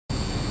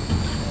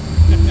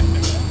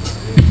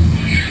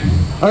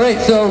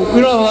Alright, so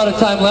we don't have a lot of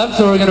time left,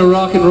 so we're going to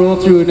rock and roll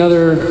through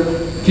another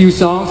few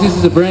songs. This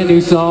is a brand new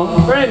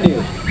song. Brand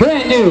new.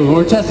 Brand new!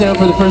 We're testing it out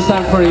for the first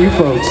time in front of you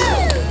folks.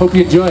 Hope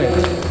you enjoy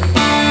it.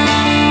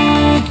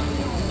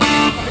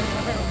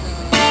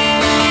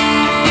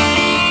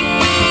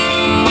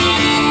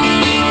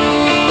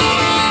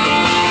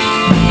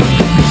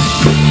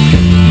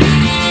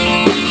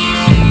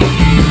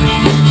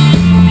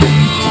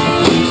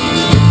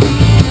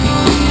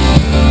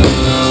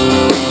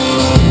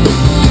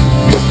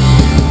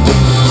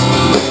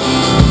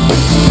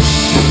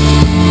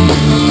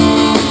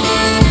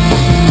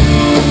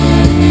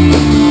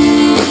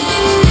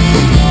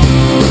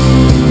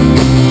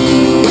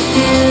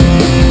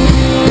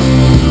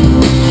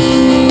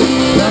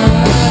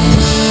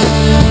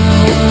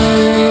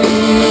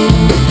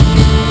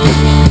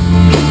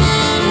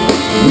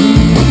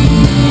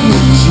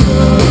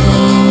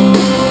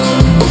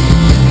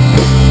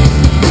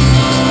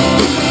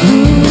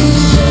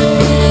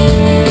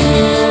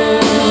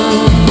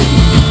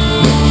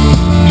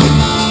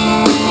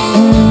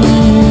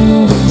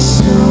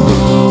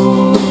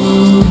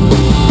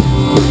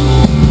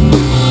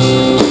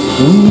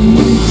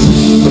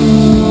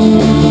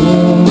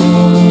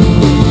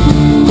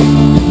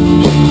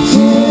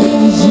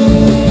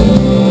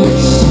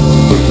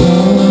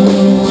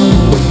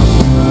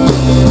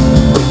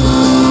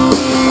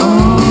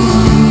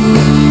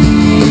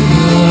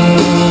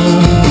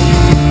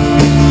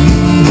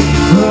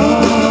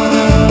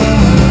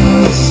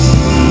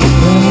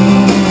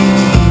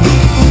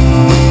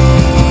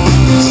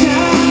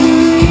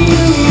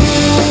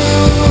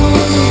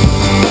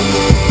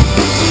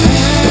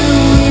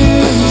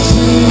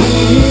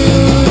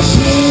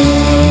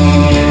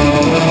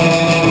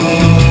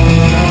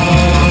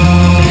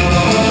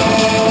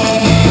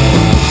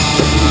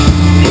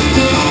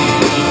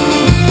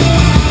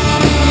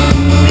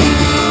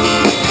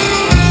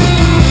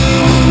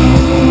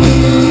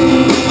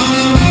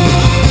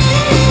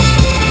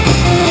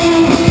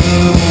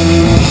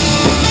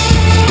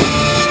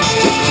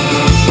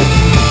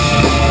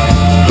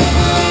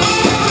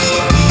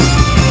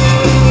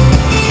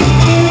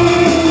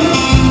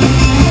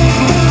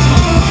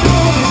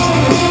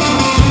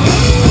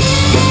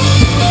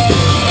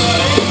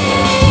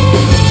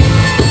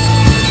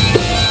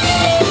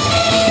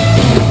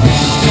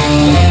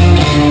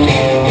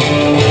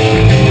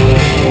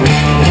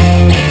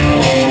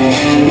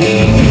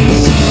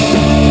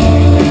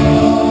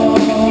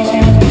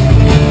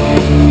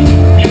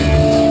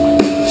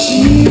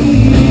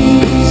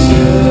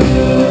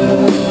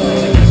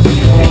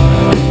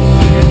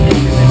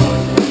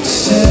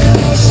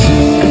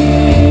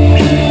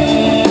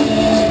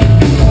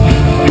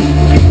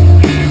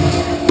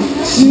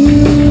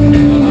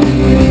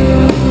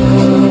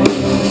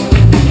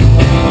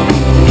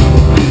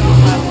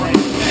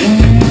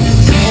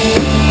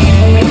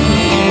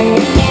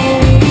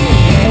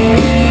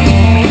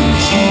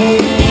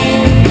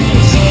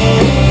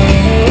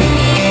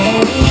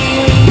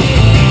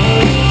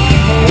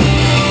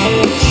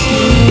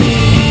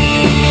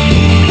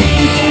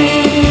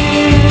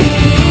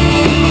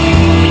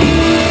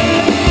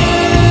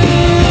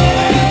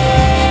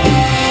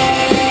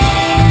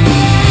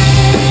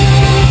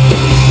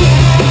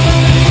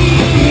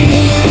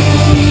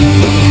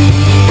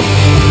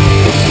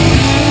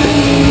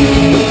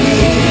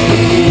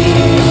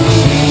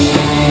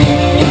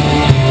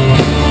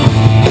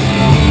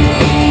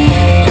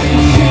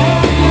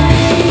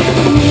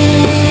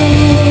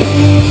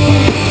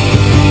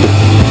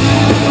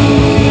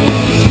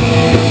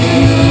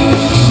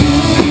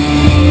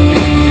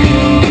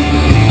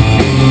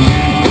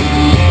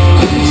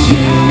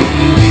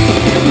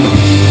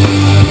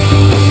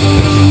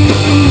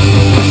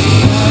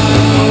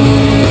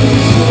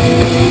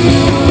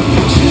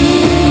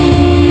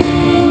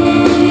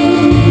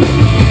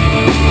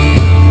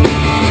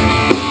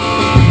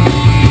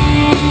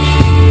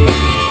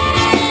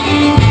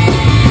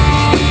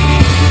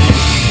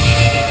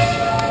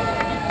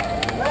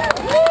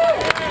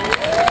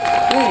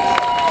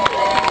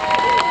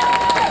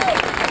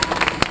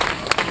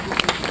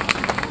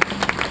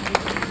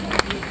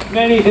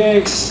 Many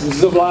thanks. This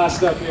is a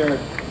blast up here.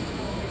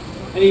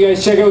 And you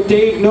guys check out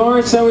Dave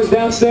Norris that was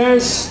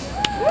downstairs.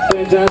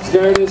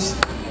 Fantastic artist.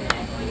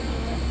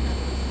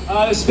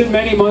 It's been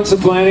many months of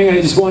planning.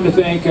 I just wanted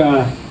to thank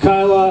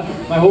Kyla,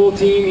 my whole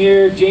team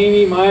here,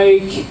 Jamie,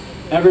 Mike,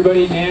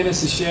 everybody,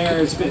 Nanis, the share.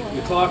 It's been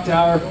the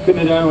Clocktower.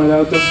 Couldn't have done it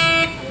without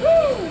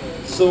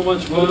them. So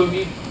much fun.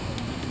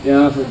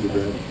 Yeah, fuck you,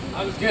 bro.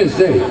 I was gonna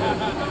say,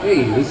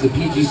 hey, this is a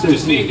PG-13.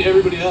 Just named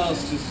everybody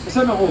else. I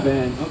said my whole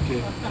band.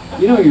 Okay.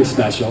 You know you're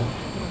special.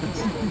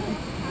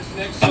 This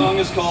next song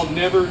is called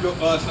Never Go.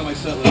 Oh, that's not my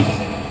set list.